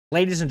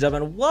Ladies and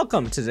gentlemen,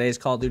 welcome to today's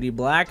Call of Duty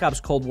Black Ops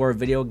Cold War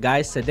video.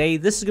 Guys, today,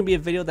 this is going to be a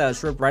video that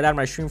was ripped right out of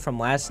my stream from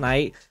last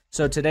night.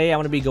 So today, I'm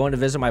going to be going to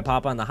visit my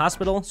papa in the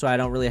hospital, so I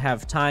don't really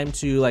have time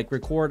to,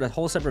 record a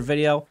whole separate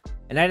video.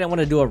 And I didn't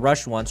want to do a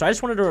rush one, so I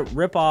just wanted to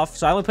rip off.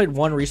 So I only played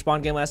one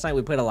respawn game last night.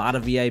 We played a lot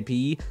of VIP,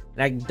 and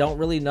I don't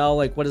really know,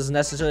 what is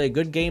necessarily a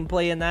good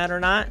gameplay in that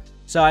or not.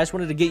 So I just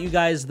wanted to get you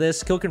guys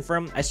this kill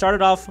confirm. I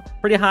started off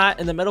pretty hot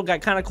in the middle,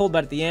 got kind of cold,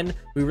 but at the end,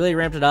 we really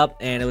ramped it up,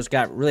 and it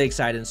got really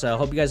exciting. So I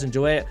hope you guys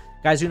enjoy it.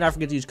 Guys, do not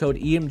forget to use code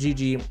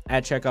EMGG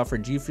at checkout for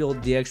G Fuel,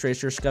 DX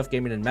Racer, Scuff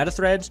Gaming, and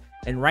MetaThreads.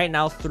 And right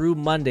now through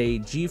Monday,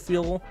 G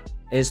Fuel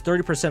is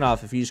 30%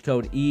 off if you use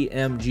code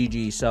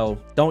EMGG.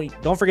 So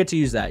don't forget to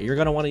use that. You're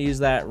gonna want to use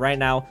that right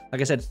now.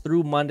 Like I said,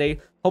 through Monday.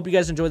 Hope you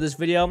guys enjoyed this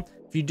video.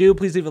 If you do,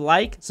 please leave a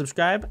like,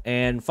 subscribe,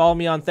 and follow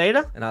me on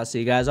Theta. And I'll see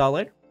you guys all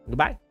later.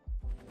 Goodbye.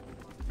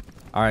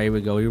 All right, here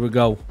we go. Here we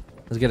go.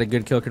 Let's get a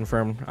good kill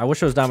confirmed. I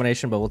wish it was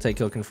domination, but we'll take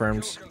kill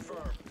confirms.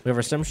 We have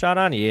our sim shot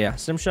on. Yeah,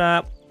 sim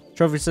shot.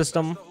 Trophy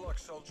system.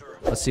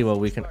 Let's see what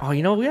we can. Oh,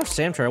 you know, we have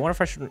Sam Trade. I wonder if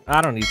I should.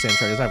 I don't need Sam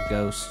Trade because I have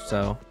Ghost.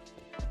 So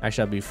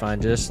actually, I'll be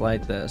fine just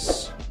like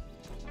this.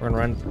 We're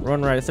gonna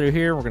run right through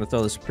here. We're gonna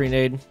throw this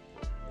pre-nade.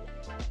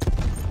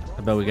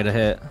 I bet we get a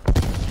hit.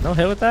 No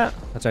hit with that?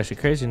 That's actually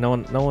crazy. No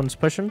one's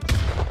pushing.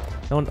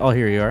 No one. Oh,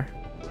 here you are.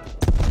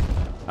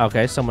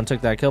 Okay, someone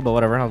took that kill, but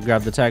whatever. I'll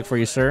grab the tag for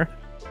you, sir.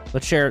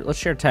 Let's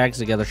share tags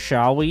together,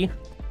 shall we?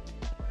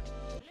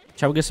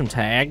 Shall we get some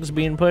tags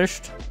being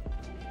pushed?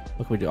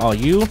 What can we do? Oh,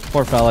 you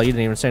poor fella, you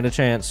didn't even stand a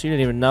chance. You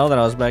didn't even know that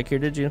I was back here,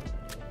 did you?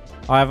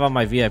 Oh, I have on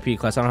my VIP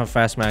class. I don't have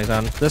fast mags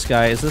on. This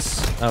guy, is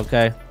this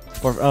okay?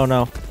 Oh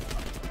no,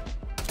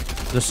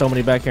 there's so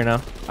many back here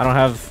now. I don't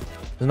have.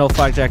 There's no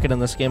flak jacket in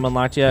this game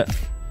unlocked yet.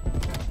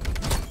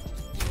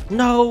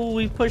 No,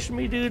 he pushed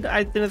me, dude.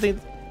 I didn't think.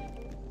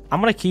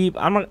 I'm gonna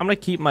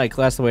keep my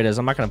class the way it is.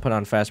 I'm not gonna put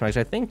on fast mags.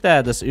 I think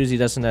that this Uzi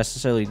doesn't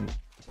necessarily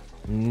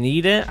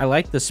need it. I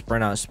like the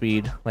sprint out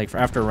speed, for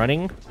after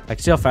running. I can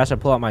see how fast I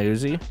pull out my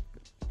Uzi.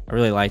 I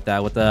really like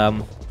that with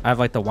the I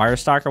have the wire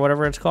stock or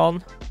whatever it's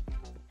called.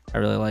 I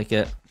really like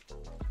it.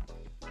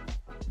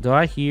 Do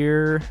I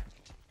hear?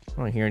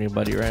 I don't hear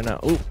anybody right now.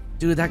 Oh,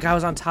 dude, that guy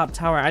was on top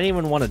tower. I didn't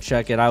even want to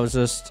check it. I was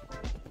just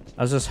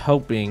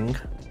hoping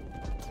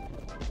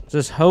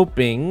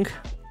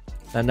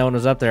that no one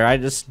was up there. I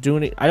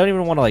don't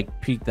even want to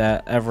peek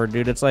that ever,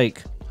 dude. It's I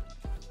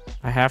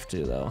have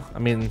to though. I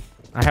mean,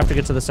 I have to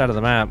get to the side of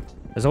the map.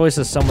 There's always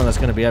just someone that's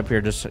going to be up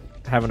here just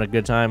having a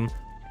good time.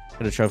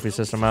 Get a trophy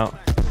system out.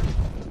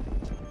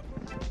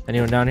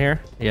 Anyone down here?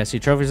 Yeah, see,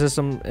 trophy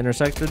system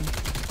intersected.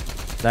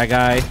 That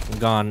guy,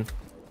 gone.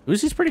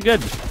 Uzi's pretty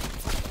good.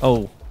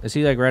 Oh, is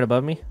he right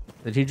above me?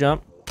 Did he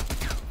jump?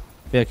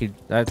 I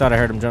thought I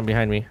heard him jump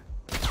behind me.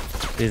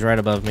 He's right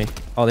above me.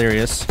 Oh, there he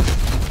is.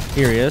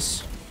 Here he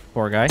is.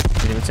 Poor guy.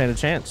 Didn't even stand a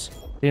chance.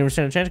 Didn't even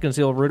stand a chance to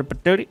conceal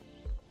RudeyPaTudey.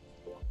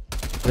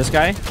 This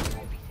guy?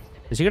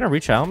 Is he gonna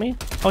reach out me?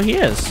 Oh, he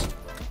is.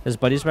 His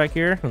buddy's back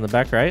here in the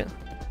back right.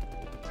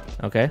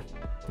 Okay,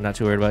 I'm not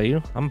too worried about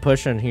you. I'm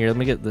pushing here. Let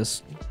me get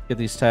these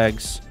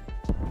tags.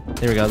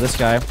 There we go. This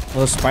guy,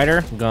 little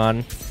spider,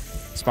 gone.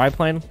 Spy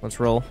plane. Let's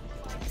roll.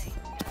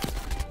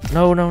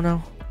 No,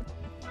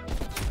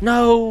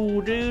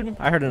 dude.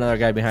 I heard another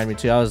guy behind me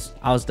too. I was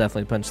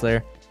definitely punched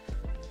there.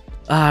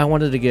 I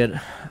wanted to get.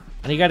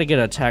 And you got to get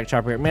a attack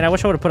chopper here. Man, I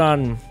wish I would have put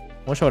on.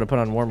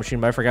 War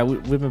Machine, but I forgot.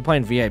 We've been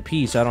playing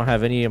VIP, so I don't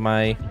have any of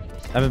my. I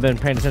haven't been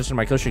paying attention to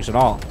my kill streaks at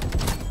all.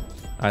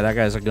 Alright, that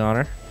guy's a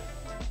goner.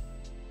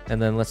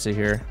 And then let's see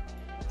here.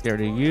 Get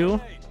rid of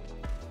you.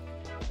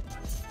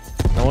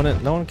 No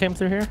one came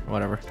through here?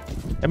 Whatever.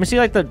 I mean, see,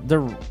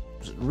 the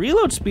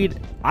reload speed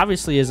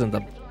obviously isn't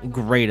the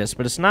greatest,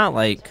 but it's not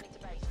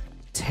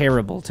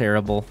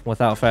terrible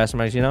without fast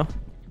mags, you know?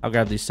 I'll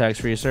grab these tags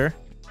for you, sir.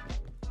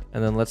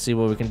 And then let's see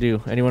what we can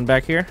do. Anyone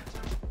back here?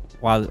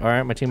 Wow,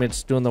 alright, my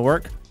teammate's doing the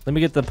work. Let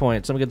me get the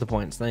points.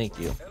 Thank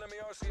you.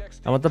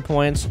 I want the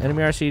points.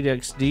 Enemy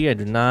RCXD. I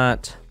do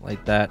not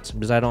like that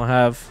because I don't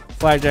have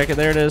flag jacket.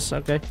 There it is.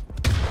 Okay.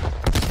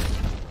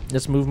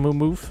 Let's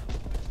move.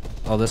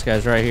 Oh, this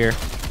guy's right here.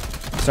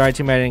 Sorry,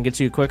 teammate, I didn't get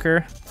to you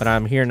quicker, but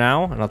I'm here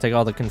now, and I'll take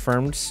all the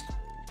confirms.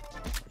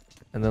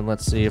 And then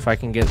let's see if I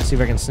can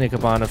sneak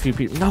up on a few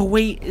people. No,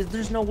 wait.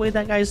 There's no way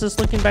that guy's just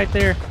looking back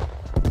there.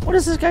 What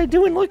is this guy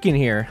doing looking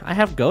here? I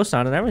have ghost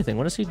on and everything.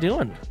 What is he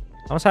doing?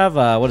 I must have,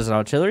 what is it,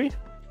 artillery?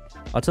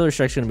 Artillery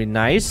strike's gonna be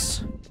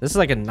nice. This is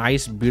a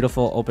nice,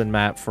 beautiful open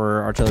map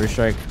for artillery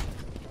strike.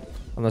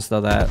 Unless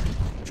though that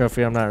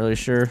trophy, I'm not really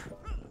sure.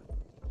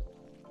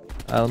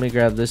 Let me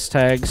grab this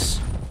tags.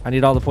 I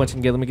need all the points I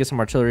can get. Let me get some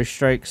artillery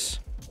strikes.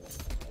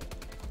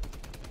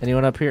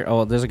 Anyone up here?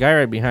 Oh, there's a guy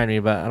right behind me,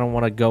 but I don't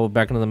want to go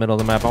back into the middle of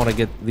the map. I want to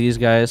get these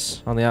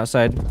guys on the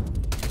outside.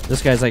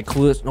 This guy's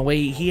clueless. No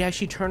way, he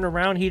actually turned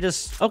around. He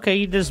just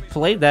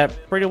played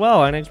that pretty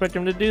well. I didn't expect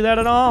him to do that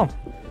at all.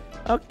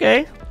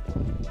 Okay.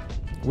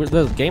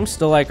 The game's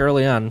still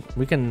early on.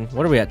 We can.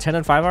 What are we at? 10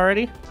 and 5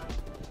 already?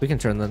 We can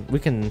turn the. We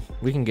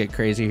can get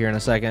crazy here in a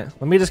second.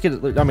 Let me just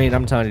get. I mean,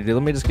 I'm telling you, dude.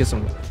 Let me just get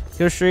some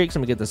kill streaks.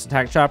 Let me get this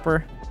attack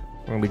chopper.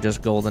 We're gonna be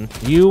just golden.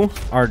 You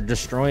are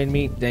destroying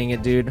me. Dang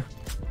it, dude.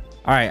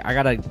 All right, I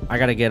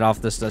gotta get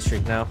off this death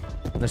streak now.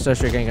 This death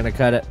streak ain't gonna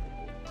cut it.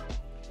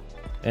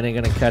 It ain't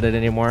gonna cut it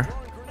anymore.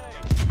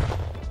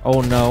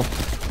 Oh no.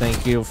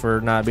 Thank you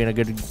for not being a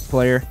good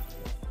player.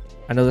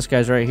 I know this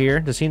guy's right here.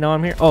 Does he know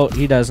I'm here? Oh,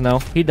 he does know.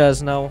 He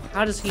does know.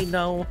 How does he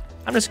know?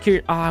 I'm just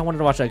curious. Oh, I wanted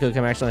to watch that kill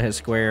cam actually hit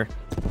square.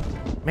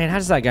 Man, how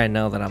does that guy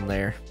know that I'm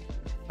there?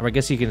 I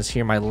guess you can just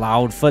hear my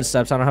loud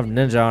footsteps. I don't have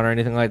ninja on or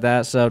anything like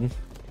that, so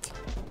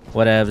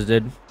whatevs,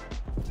 dude.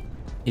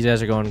 These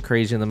guys are going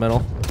crazy in the middle.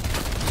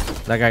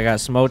 That guy got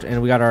smoked,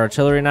 and we got our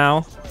artillery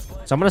now.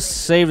 So I'm gonna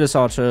save this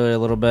artillery a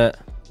little bit.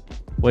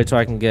 Wait till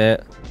I can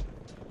get.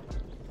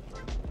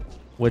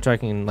 Wait till I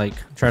can like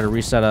try to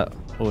reset up.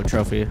 Oh, a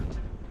trophy.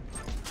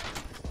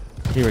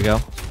 Here we go.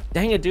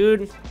 Dang it,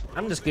 dude.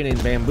 I'm just getting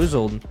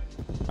bamboozled.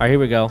 All right, here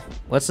we go.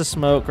 Let's just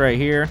smoke right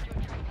here.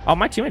 Oh,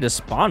 my teammate just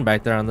spawned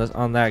back there on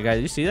that guy.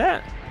 Did you see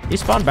that? He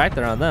spawned back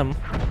there on them.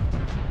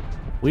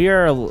 We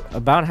are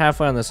about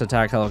halfway on this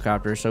attack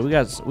helicopter, so we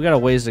got a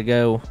ways to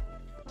go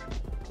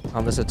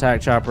on this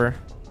attack chopper.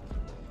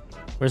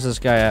 Where's this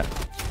guy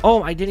at?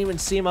 Oh, I didn't even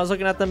see him. I was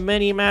looking at the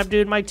mini map,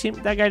 dude.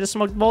 That guy just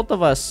smoked both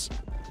of us.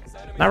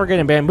 Now we're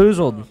getting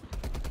bamboozled.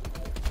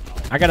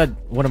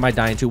 What am I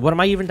dying to? What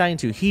am I even dying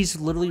to? He's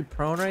literally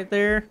prone right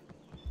there.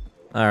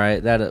 All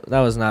right, that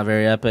was not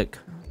very epic.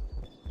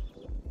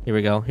 Here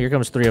we go. Here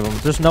comes 3 of them.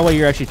 There's no way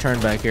you're actually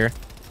turned back here.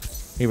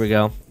 Here we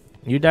go.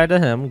 You died to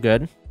him.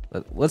 Good.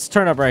 Let's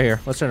turn up right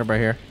here. Let's turn up right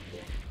here.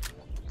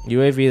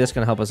 UAV, that's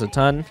going to help us a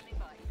ton.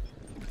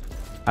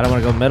 I don't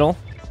want to go middle.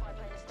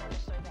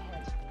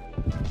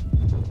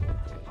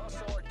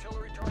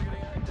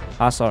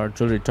 Hostile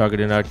artillery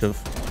targeting active.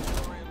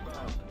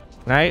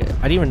 And I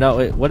didn't even know.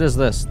 Wait, what is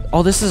this?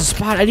 Oh, this is a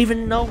spot. I didn't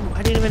even know.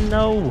 I didn't even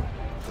know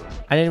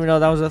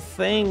that was a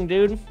thing,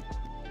 dude. I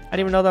didn't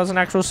even know that was an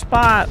actual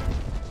spot.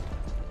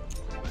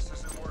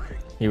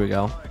 Here we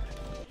go.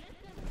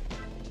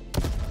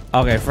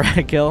 Okay,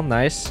 frag kill.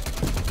 Nice.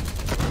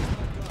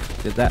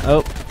 Did that.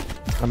 Oh,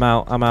 I'm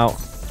out. I'm out.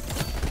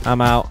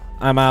 I'm out.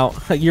 I'm out.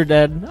 You're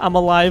dead. I'm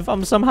alive.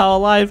 I'm somehow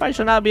alive. I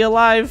should not be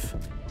alive.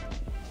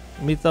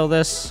 Let me throw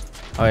this.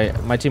 Oh, wait.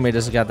 My teammate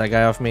just got that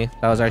guy off me.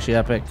 That was actually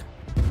epic.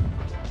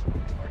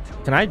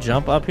 Can I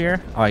jump up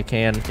here? Oh, I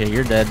can. Yeah,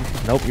 you're dead.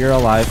 Nope, you're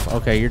alive.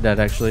 Okay, you're dead,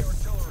 actually.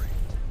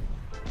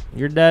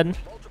 You're dead.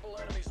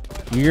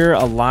 You're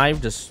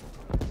alive, just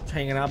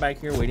hanging out back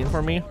here waiting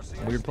for me.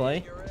 Weird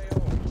play.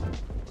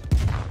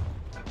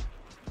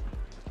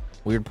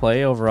 Weird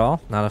play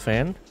overall. Not a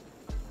fan.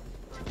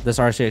 This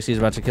RCXD is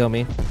about to kill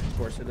me. Of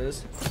course it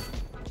is.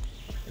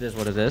 It is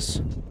what it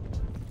is.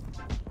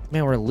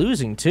 Man, we're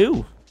losing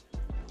too.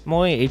 I'm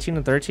only 18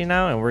 and 13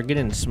 now, and we're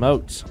getting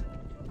smoked.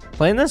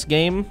 Playing this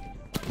game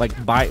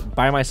like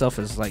by myself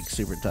is like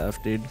super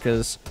tough, dude,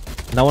 because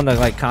no one to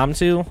like calm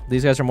to.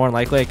 These guys are more than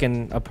likely like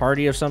in a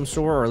party of some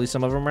sort, or at least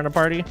some of them are in a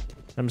party.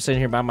 I'm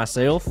sitting here by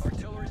myself.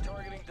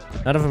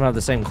 None of them have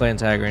the same clan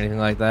tag or anything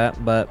like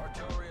that, but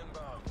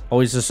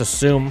always just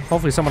assume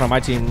hopefully someone on my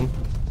team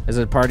is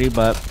at a party,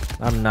 but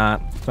I'm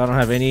not, so I don't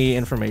have any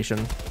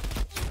information.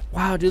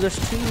 Wow, dude,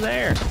 there's 2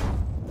 there.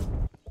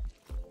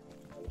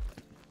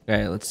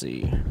 Okay, let's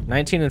see.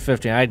 19 and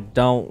 15. I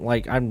don't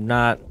like. I'm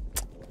not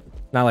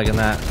liking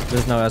that.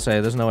 There's no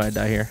SA. There's no way I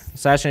die here.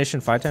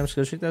 Assassination 5 times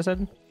kill streak, that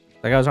said?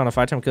 That guy was on a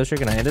 5-time kill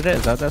streak and I ended it?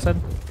 Is that what that said?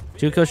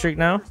 2 kill streak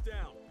now?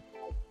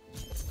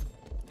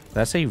 Did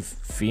that say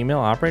female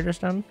operators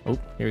down? Oh,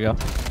 here we go.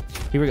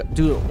 Here we go.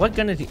 Dude, what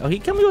gun did he... Oh, he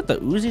killed me with the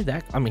Uzi?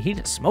 That... I mean, he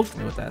just smoked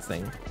me with that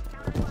thing.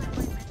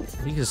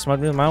 He just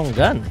smoked me with my own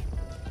gun.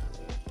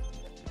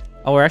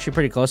 Oh, we're actually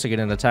pretty close to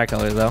getting an attack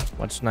heli, though.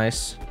 Which is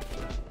nice.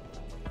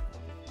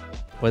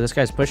 Boy, this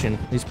guy's pushing.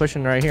 He's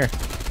pushing right here.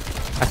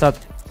 I thought...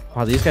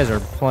 Oh, these guys are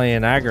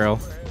playing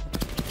aggro.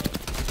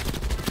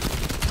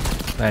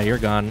 Hey, you're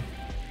gone.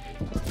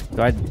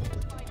 Do I...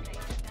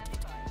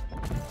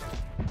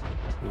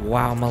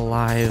 Wow, I'm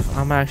alive.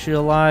 I'm actually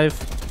alive.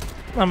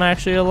 I'm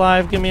actually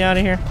alive. Get me out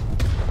of here.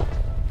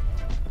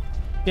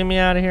 Get me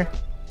out of here.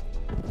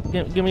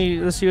 Give me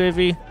this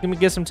UAV.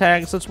 Get some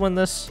tags. Let's win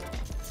this.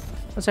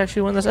 Let's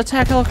actually win this.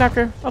 Attack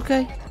helicopter.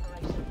 Okay.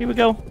 Here we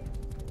go.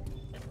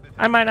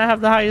 I might not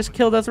have the highest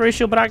kill death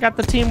ratio, but I got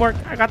the teamwork.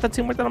 I got the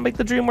teamwork that'll make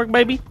the dream work,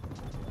 baby.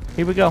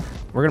 Here we go.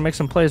 We're gonna make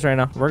some plays right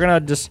now. We're gonna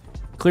just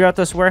clear out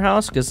this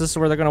warehouse because this is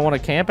where they're gonna want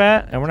to camp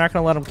at, and we're not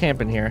gonna let them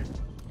camp in here.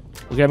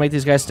 We gotta make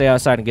these guys stay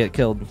outside and get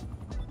killed.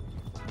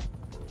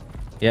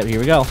 Yep, here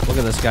we go. Look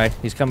at this guy.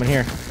 He's coming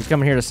here. He's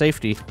coming here to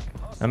safety.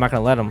 I'm not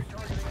gonna let him.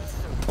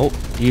 Oh,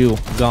 you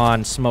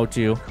gone. Smoked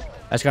you.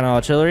 That's got an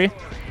artillery.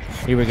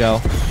 Here we go.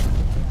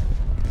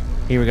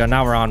 Here we go.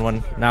 Now we're on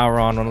one. Now we're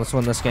on one. Let's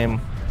win this game.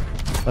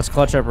 Let's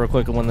clutch up real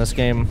quick and win this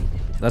game.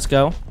 Let's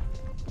go.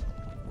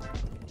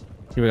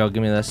 Here we go.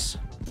 Give me this.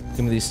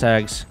 Give me these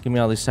tags. Give me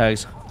all these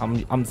tags.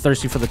 I'm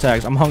thirsty for the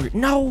tags. I'm hungry.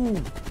 No!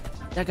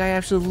 That guy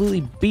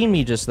absolutely beat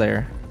me just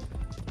there.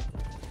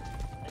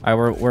 All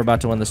right, we're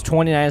about to win this.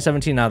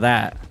 29-17. Now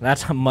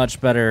that's a much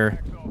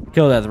better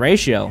kill death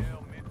ratio.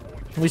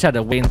 We just had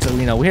to wait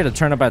until, we had to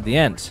turn up at the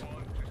end.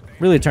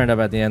 Really turned up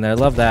at the end there.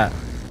 Love that.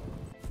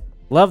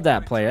 Love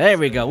that player. There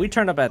we go. We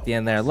turned up at the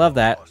end there. Love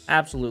that.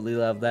 Absolutely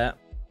love that.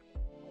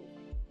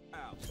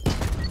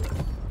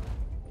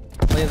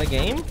 Play the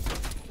game?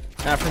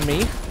 Not for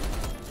me.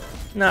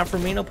 Not for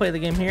me. No play the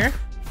game here.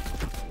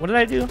 What did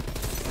I do?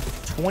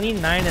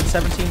 29 and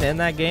 17 to end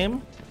that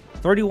game.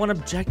 31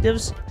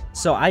 objectives.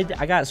 So I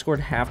got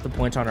scored half the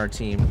points on our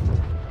team.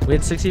 We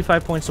had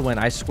 65 points to win.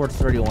 I scored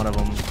 31 of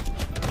them.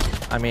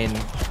 I mean,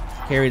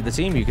 carried the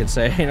team, you could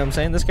say. You know what I'm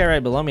saying? This guy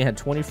right below me had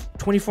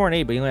 24 and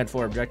 8, but he only had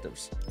 4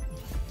 objectives.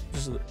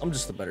 I'm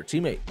just a better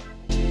teammate.